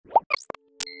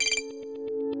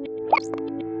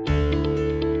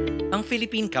Ang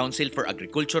Philippine Council for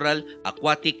Agricultural,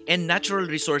 Aquatic, and Natural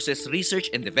Resources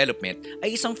Research and Development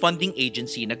ay isang funding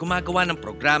agency na gumagawa ng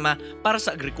programa para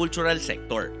sa agricultural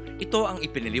sector. Ito ang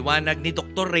ipinaliwanag ni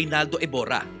Dr. Reynaldo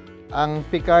Ebora. Ang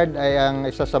PICARD ay ang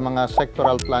isa sa mga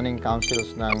sectoral planning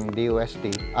councils ng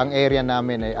DOST. Ang area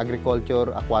namin ay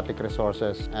Agriculture, Aquatic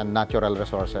Resources, and Natural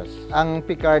Resources. Ang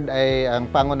PICARD ay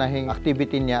ang pangunahing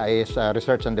activity niya ay sa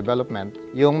research and development.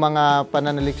 Yung mga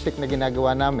pananaliksik na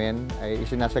ginagawa namin ay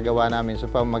isinasagawa namin sa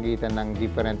pamamagitan ng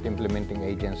different implementing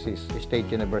agencies,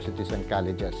 state universities, and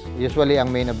colleges. Usually,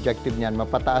 ang main objective niyan,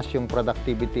 mapataas yung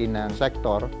productivity ng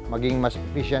sector, maging mas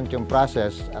efficient yung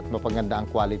process, at mapaganda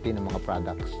ang quality ng mga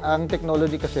products. Ang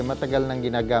technology kasi matagal nang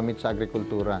ginagamit sa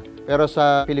agrikultura. Pero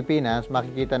sa Pilipinas,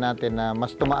 makikita natin na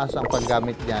mas tumaas ang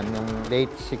paggamit niyan noong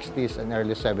late 60s and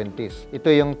early 70s.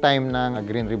 Ito yung time ng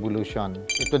Green Revolution.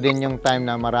 Ito din yung time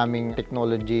na maraming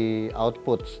technology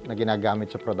outputs na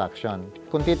ginagamit sa production.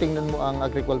 Kung titingnan mo ang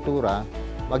agrikultura,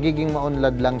 magiging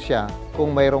maunlad lang siya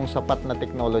kung mayroong sapat na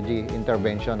technology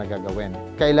intervention na gagawin.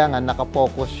 Kailangan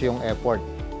nakapokus yung effort.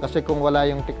 Kasi kung wala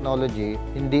yung technology,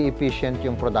 hindi efficient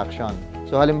yung production.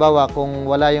 So halimbawa, kung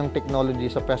wala yung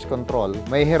technology sa pest control,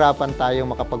 may hirapan tayo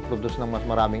makapag-produce ng mas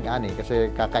maraming ani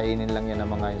kasi kakainin lang yan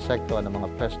ng mga insekto, ng mga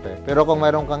peste. Pero kung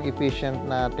mayroon kang efficient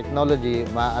na technology,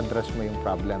 ma-address mo yung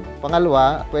problem.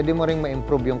 Pangalawa, pwede mo ring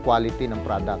ma-improve yung quality ng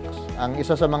products. Ang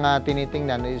isa sa mga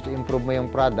tinitingnan is improve mo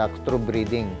yung products through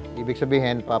breeding. Ibig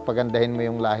sabihin, papagandahin mo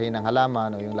yung lahi ng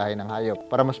halaman o yung lahi ng hayop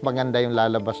para mas maganda yung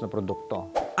lalabas na produkto.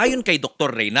 Ayon kay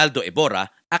Dr. Reynaldo Ebora,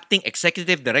 Acting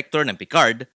Executive Director ng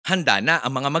PICARD, handa na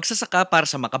ang mga magsasaka para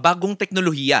sa makabagong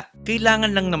teknolohiya.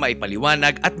 Kailangan lang na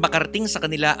maipaliwanag at makarating sa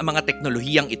kanila ang mga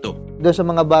teknolohiyang ito. Doon sa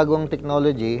mga bagong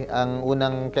technology, ang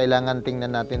unang kailangan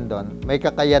tingnan natin doon, may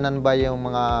kakayanan ba yung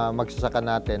mga magsasaka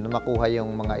natin na makuha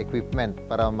yung mga equipment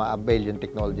para ma-avail yung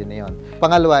technology na yun.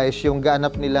 Pangalawa is yung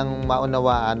gaanap nilang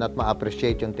maunawaan at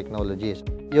ma-appreciate yung technologies.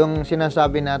 Yung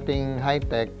sinasabi nating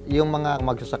high-tech, yung mga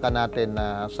magsasaka natin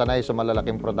na sanay sa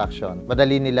malalaking production,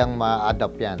 madali nilang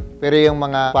ma-adapt yan. Pero yung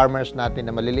mga farmers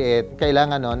natin na maliliit,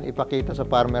 kailangan nun ipakita sa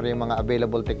farmer yung mga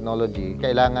available technology,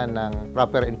 kailangan ng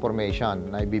proper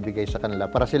information na ibibigay sa kanila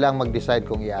para sila ang mag-decide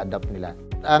kung i-adapt nila.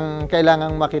 Ang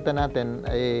kailangang makita natin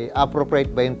ay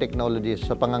appropriate ba yung technologies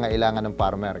sa pangangailangan ng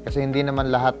farmer kasi hindi naman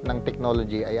lahat ng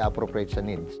technology ay appropriate sa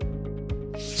needs.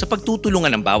 Sa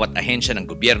pagtutulungan ng bawat ahensya ng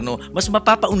gobyerno, mas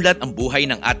mapapaunlad ang buhay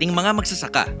ng ating mga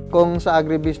magsasaka. Kung sa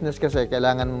agribusiness kasi,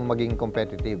 kailangan mo maging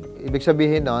competitive. Ibig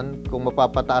sabihin nun, kung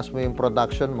mapapataas mo yung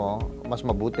production mo, mas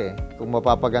mabuti. Kung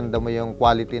mapapaganda mo yung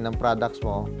quality ng products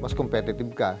mo, mas competitive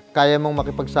ka. Kaya mong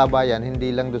makipagsabayan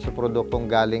hindi lang doon sa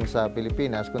produktong galing sa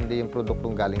Pilipinas, kundi yung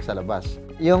produktong galing sa labas.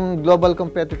 Yung global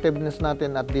competitiveness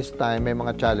natin at this time may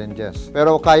mga challenges.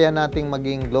 Pero kaya nating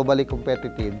maging globally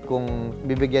competitive kung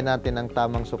bibigyan natin ng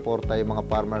tamang suporta yung mga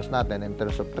farmers natin in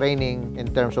terms of training, in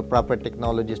terms of proper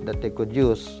technologies that they could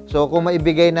use. So kung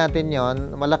maibigay natin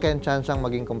yon, malaki ang chance ang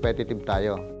maging competitive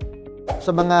tayo. Sa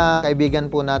mga kaibigan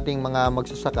po nating mga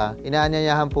magsasaka,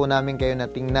 inaanyayahan po namin kayo na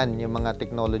tingnan yung mga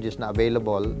technologies na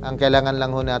available. Ang kailangan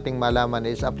lang ho nating malaman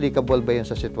is applicable ba yun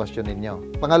sa sitwasyon ninyo.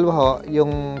 Pangalawa ho,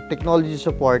 yung technology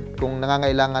support, kung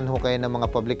nangangailangan ho kayo ng mga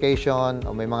publication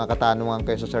o may mga katanungan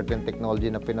kayo sa certain technology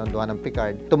na pinondohan ng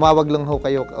PICARD, tumawag lang ho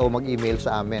kayo o mag-email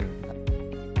sa amin.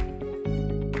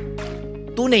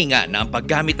 Tunay nga na ang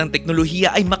paggamit ng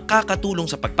teknolohiya ay makakatulong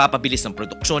sa pagpapabilis ng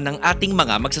produksyon ng ating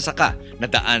mga magsasaka na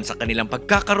daan sa kanilang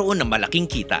pagkakaroon ng malaking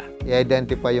kita.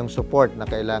 I-identify yung support na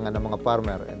kailangan ng mga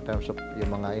farmer in terms of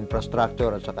yung mga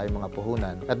infrastructure at saka yung mga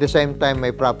puhunan. At the same time,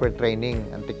 may proper training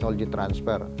and technology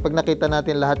transfer. Pag nakita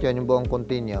natin lahat yon, yung buong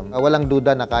continuum, walang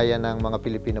duda na kaya ng mga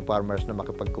Filipino farmers na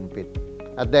makipag-compete.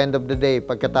 At the end of the day,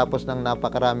 pagkatapos ng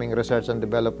napakaraming research and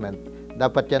development,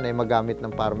 dapat yan ay magamit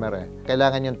ng farmer.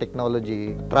 Kailangan yung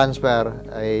technology transfer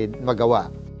ay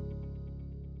magawa.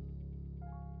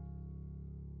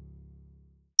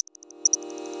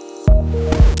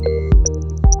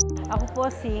 Ako po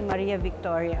si Maria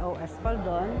Victoria O.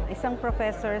 Espaldon, isang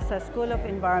professor sa School of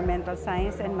Environmental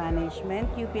Science and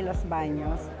Management, UP Los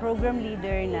Baños, program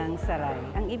leader ng SARAI.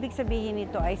 Ang ibig sabihin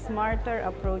nito ay Smarter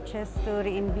Approaches to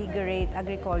Reinvigorate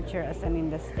Agriculture as an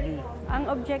Industry. Ang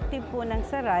objective po ng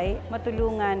SARAI,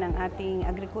 matulungan ang ating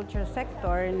agriculture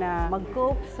sector na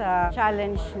mag-cope sa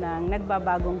challenge ng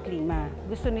nagbabagong klima.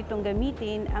 Gusto nitong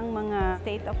gamitin ang mga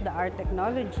state-of-the-art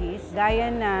technologies gaya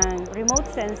ng remote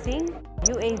sensing,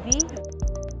 UAV,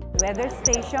 weather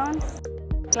stations,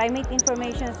 climate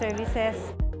information services,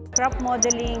 crop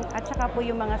modeling, at saka po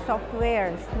yung mga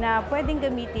softwares na pwedeng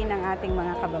gamitin ng ating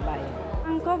mga kababayan.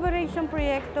 Ang Ang coverage ng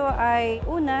proyekto ay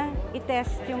una,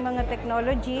 itest yung mga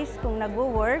technologies kung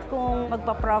nagwo-work, kung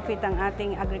magpa-profit ang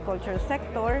ating agriculture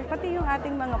sector, pati yung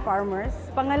ating mga farmers.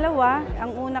 Pangalawa,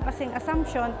 ang una kasing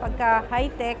assumption, pagka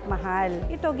high-tech, mahal.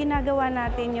 Ito, ginagawa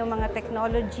natin yung mga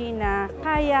technology na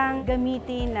kayang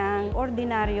gamitin ng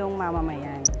ordinaryong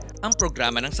mamamayan. Ang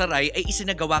programa ng Saray ay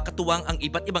isinagawa katuwang ang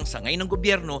iba't ibang sangay ng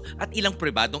gobyerno at ilang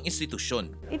pribadong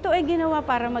institusyon. Ito ay ginawa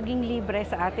para maging libre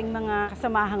sa ating mga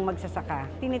kasamahang magsasaka.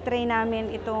 Tinitrain namin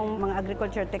itong mga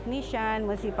agriculture technician,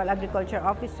 municipal agriculture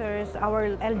officers,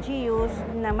 our LGUs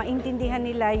na maintindihan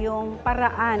nila yung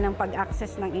paraan ng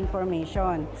pag-access ng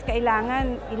information.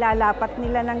 Kailangan ilalapat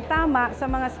nila ng tama sa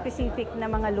mga specific na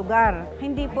mga lugar.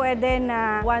 Hindi pwede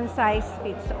na one size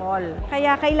fits all.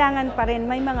 Kaya kailangan pa rin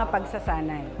may mga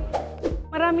pagsasanay.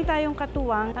 Marami tayong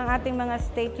katuwang ang ating mga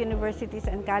state universities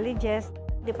and colleges,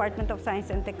 Department of Science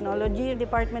and Technology,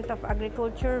 Department of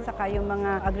Agriculture, saka yung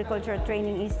mga Agriculture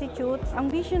Training Institutes.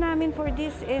 Ang vision namin for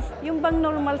this is yung bang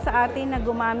normal sa atin na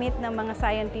gumamit ng mga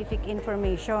scientific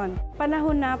information.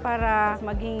 Panahon na para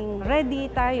maging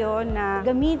ready tayo na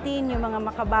gamitin yung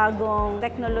mga makabagong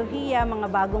teknolohiya,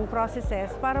 mga bagong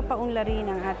processes para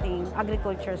paunlarin ang ating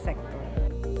agriculture sector.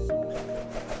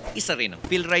 Isa rin ang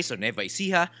PhilRice o Nueva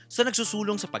Ecija sa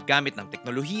nagsusulong sa paggamit ng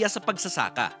teknolohiya sa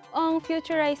pagsasaka. Ang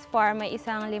Futurized Farm ay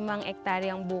isang 5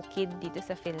 ektaryang bukid dito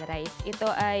sa PhilRice.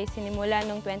 Ito ay sinimula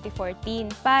noong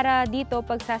 2014 para dito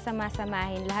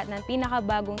pagsasama-samahin lahat ng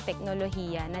pinakabagong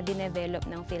teknolohiya na dinevelop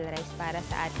ng PhilRice para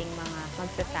sa ating mga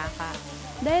magsasaka.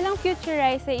 Dahil ang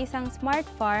Futurize ay isang smart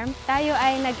farm, tayo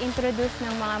ay nag-introduce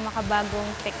ng mga makabagong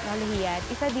teknolohiya.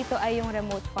 Isa dito ay yung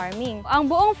remote farming.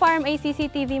 Ang buong farm ay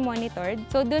CCTV monitored,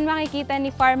 so doon makikita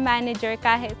ni farm manager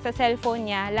kahit sa cellphone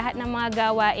niya lahat ng mga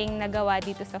gawaing nagawa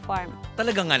dito sa farm.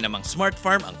 Talaga nga namang smart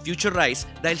farm ang Futurize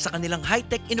dahil sa kanilang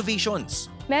high-tech innovations.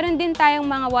 Meron din tayong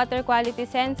mga water quality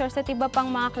sensors at iba pang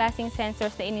mga klaseng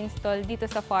sensors na in-install dito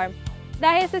sa farm.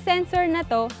 Dahil sa sensor na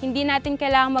to, hindi natin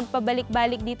kailangang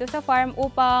magpabalik-balik dito sa farm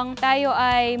upang tayo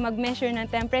ay mag-measure ng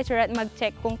temperature at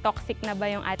mag-check kung toxic na ba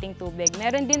yung ating tubig.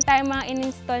 Meron din tayong mga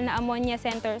in-install na ammonia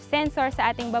sensor sa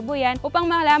ating baboyan upang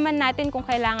malaman natin kung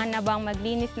kailangan na bang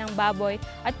maglinis ng baboy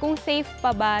at kung safe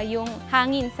pa ba yung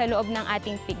hangin sa loob ng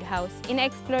ating pig house.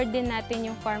 Ina-explore din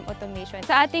natin yung farm automation.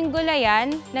 Sa ating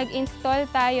gulayan, nag-install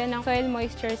tayo ng soil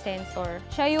moisture sensor.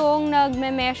 Siya yung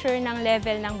nagme-measure ng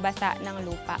level ng basa ng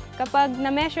lupa. Kapag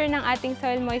na-measure ng ating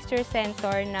soil moisture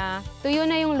sensor na tuyo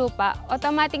na yung lupa,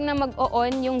 automatic na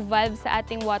mag-o-on yung valve sa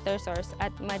ating water source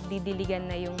at madidiligan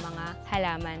na yung mga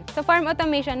halaman. Sa farm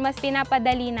automation, mas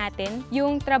pinapadali natin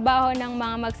yung trabaho ng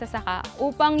mga magsasaka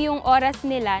upang yung oras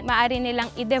nila, maaari nilang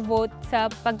i-devote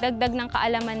sa pagdagdag ng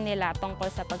kaalaman nila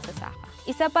tungkol sa pagsasaka.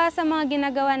 Isa pa sa mga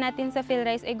ginagawa natin sa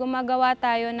PhilRice ay gumagawa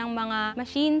tayo ng mga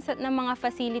machines at ng mga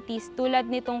facilities tulad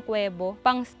nitong kuwebo,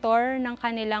 pang-store ng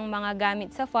kanilang mga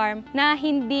gamit sa farm na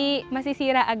hindi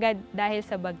masisira agad dahil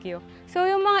sa bagyo. So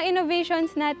yung mga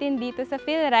innovations natin dito sa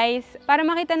PhilRice, para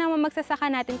makita ng mga magsasaka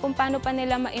natin kung paano pa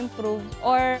nila ma-improve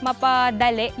or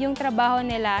mapadali yung trabaho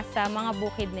nila sa mga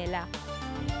bukid nila.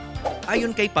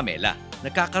 Ayon kay Pamela,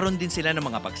 nagkakaroon din sila ng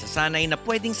mga pagsasanay na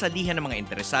pwedeng salihan ng mga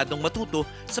interesadong matuto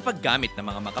sa paggamit ng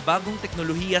mga makabagong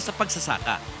teknolohiya sa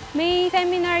pagsasaka. May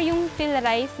seminar yung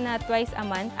PhilRice na twice a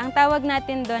month. Ang tawag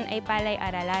natin doon ay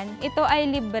palay-aralan. Ito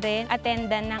ay libre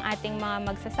attendan ng ating mga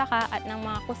magsasaka at ng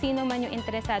mga kung sino man yung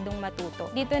interesadong matuto.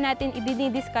 Dito natin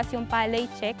i-discuss yung palay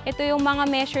check. Ito yung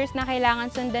mga measures na kailangan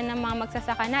sundan ng mga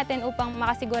magsasaka natin upang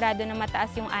makasigurado na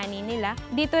mataas yung ani nila.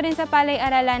 Dito rin sa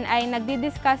palay-aralan ay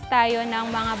nagdi-discuss tayo ng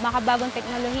mga makabagong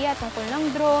teknolohiya tungkol ng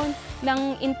drone,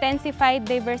 ng intensified,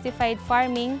 diversified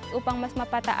farming upang mas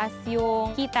mapataas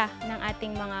yung kita ng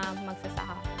ating mga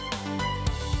magsasaka.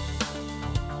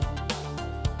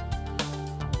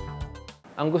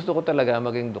 Ang gusto ko talaga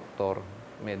maging doktor,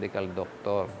 medical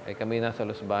doctor. Kami nasa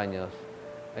Los Baños.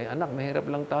 Anak, mahirap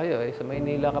lang tayo. Sa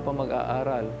Maynila ka pa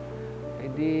mag-aaral.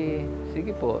 Di,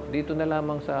 sige po, dito na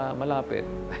lamang sa malapit.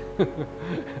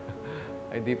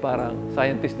 Di parang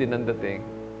scientist din ang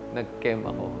dating. Nag-chem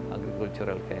ako,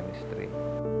 agricultural chemistry.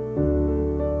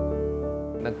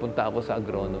 Nagpunta ako sa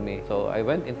agronomy. So, I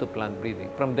went into plant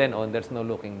breeding. From then on, there's no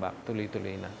looking back.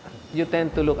 Tuloy-tuloy na. You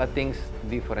tend to look at things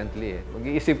differently.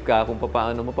 Mag-iisip ka kung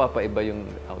paano mapapaiba yung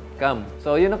outcome.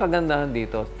 So, yun ang kagandahan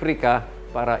dito. Free ka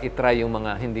para itry yung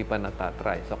mga hindi pa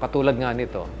natatry. So, katulad nga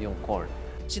nito, yung corn.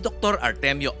 Si Dr.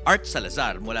 Artemio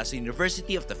Salazar mula sa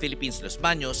University of the Philippines, Los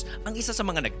Baños ang isa sa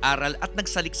mga nag-aral at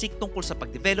nagsaliksik tungkol sa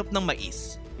pagdevelop ng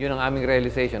mais. Yun ang aming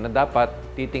realization na dapat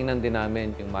titingnan din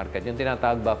namin yung market. Yung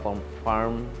tinatawag ba from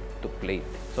farm to plate.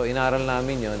 So inaral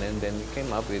namin yon, and then we came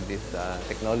up with this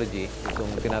technology, itong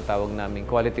tinatawag namin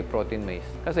quality protein maize.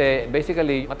 Kasi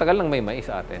basically, matagal lang may mais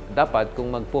sa atin. Dapat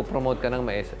kung magpo-promote ka ng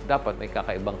mais, dapat may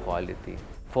kakaibang quality.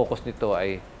 Focus nito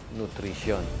ay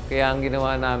nutrition. Kaya ang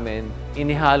ginawa namin,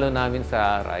 inihalo namin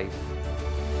sa rice.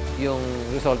 Yung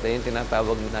result ay yung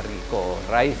tinatawag na RICO,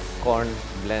 Rice Corn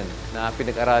Blend, na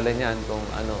pinag-aralan yan kung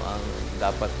ano ang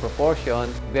dapat proportion.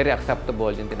 Very acceptable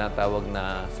yung tinatawag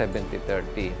na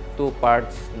 70-30. 2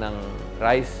 parts ng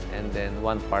rice and then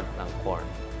 1 part ng corn.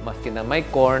 Maski na may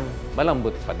corn,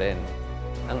 malambot pa din.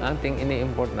 Ang ating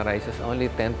ini-import na rice is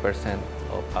only 10%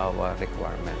 of our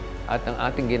requirement. At ang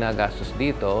ating ginagastos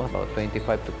dito, about 25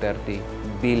 to 30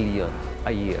 billion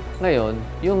a year. Ngayon,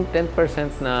 yung 10%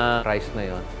 na rice na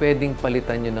yon, pwedeng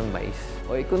palitan nyo ng mais.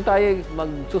 O kung tayo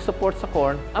magsusupport sa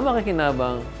corn, ang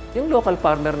makikinabang, yung local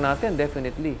farmer natin,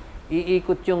 definitely.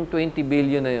 Iikot yung 20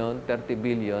 billion na yon, 30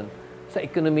 billion, sa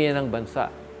ekonomiya ng bansa,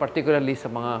 particularly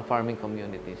sa mga farming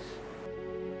communities.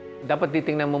 Dapat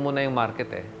titingnan mo muna yung market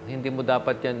eh. Hindi mo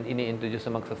dapat yan ini-introduce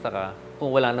sa magsasaka kung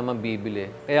wala namang bibili.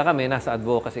 Kaya kami, nasa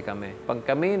advocacy kami. Pag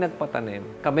kami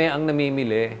nagpatanim, kami ang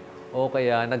namimili o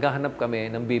kaya naghahanap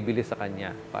kami ng bibili sa kanya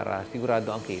para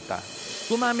sigurado ang kita.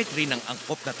 Gumamit rin ng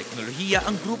angkop na teknolohiya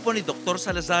ang grupo ni Dr.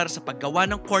 Salazar sa paggawa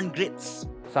ng corn grits.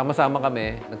 Sama-sama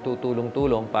kami,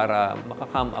 nagtutulong-tulong para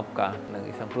maka-come up ka ng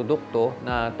isang produkto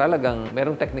na talagang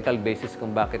merong technical basis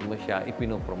kung bakit mo siya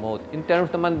ipinopromote. In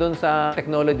terms naman doon sa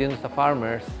technology dun sa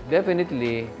farmers,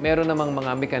 definitely, meron namang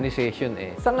mga mechanization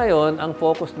eh. Sa ngayon, ang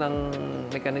focus ng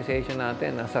mechanization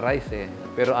natin nasa rice eh.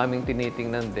 Pero aming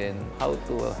tinitingnan din how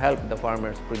to help the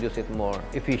farmers produce it more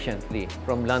efficiently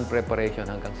from land preparation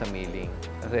hanggang sa milling.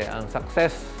 Kasi ang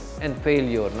success and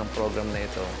failure ng program na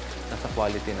ito nasa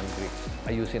quality ng grits.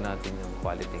 Ayusin natin yung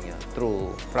quality niya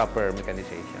through proper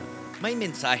mechanization. May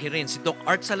mensahe rin si Doc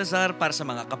Art Salazar para sa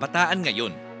mga kabataan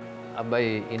ngayon.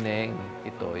 Abay, ineng,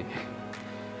 itoy.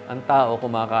 Ang tao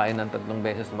kumakain ng 3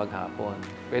 beses maghapon.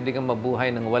 Pwede kang mabuhay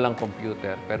ng walang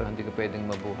computer, pero hindi ka pwedeng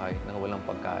mabuhay ng walang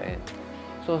pagkain.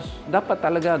 So, dapat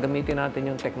talaga gamitin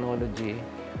natin yung technology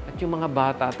at yung mga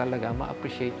bata talaga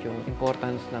ma-appreciate yung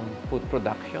importance ng food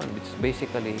production, which is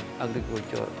basically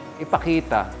agriculture.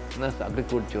 Ipakita na sa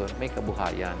agriculture may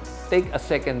kabuhayan. Take a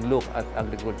second look at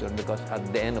agriculture because at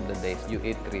the end of the day, you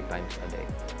eat 3 times a day.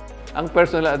 Ang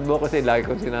personal advocacy, lagi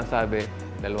ko sinasabi,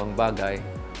 2 bagay.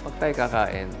 Pag tayo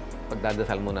kakain,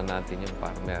 pagdadasal muna natin yung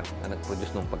farmer na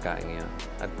nag-produce ng pagkain niya.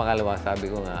 At pangalawa, sabi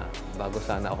ko nga, bago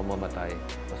sana ako mamatay,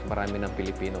 mas marami ng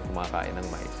Pilipino kumakain ng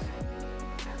mais.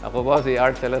 Ako po si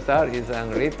Art Salazar, isang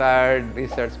retired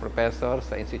research professor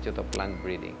sa Institute of Plant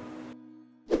Breeding.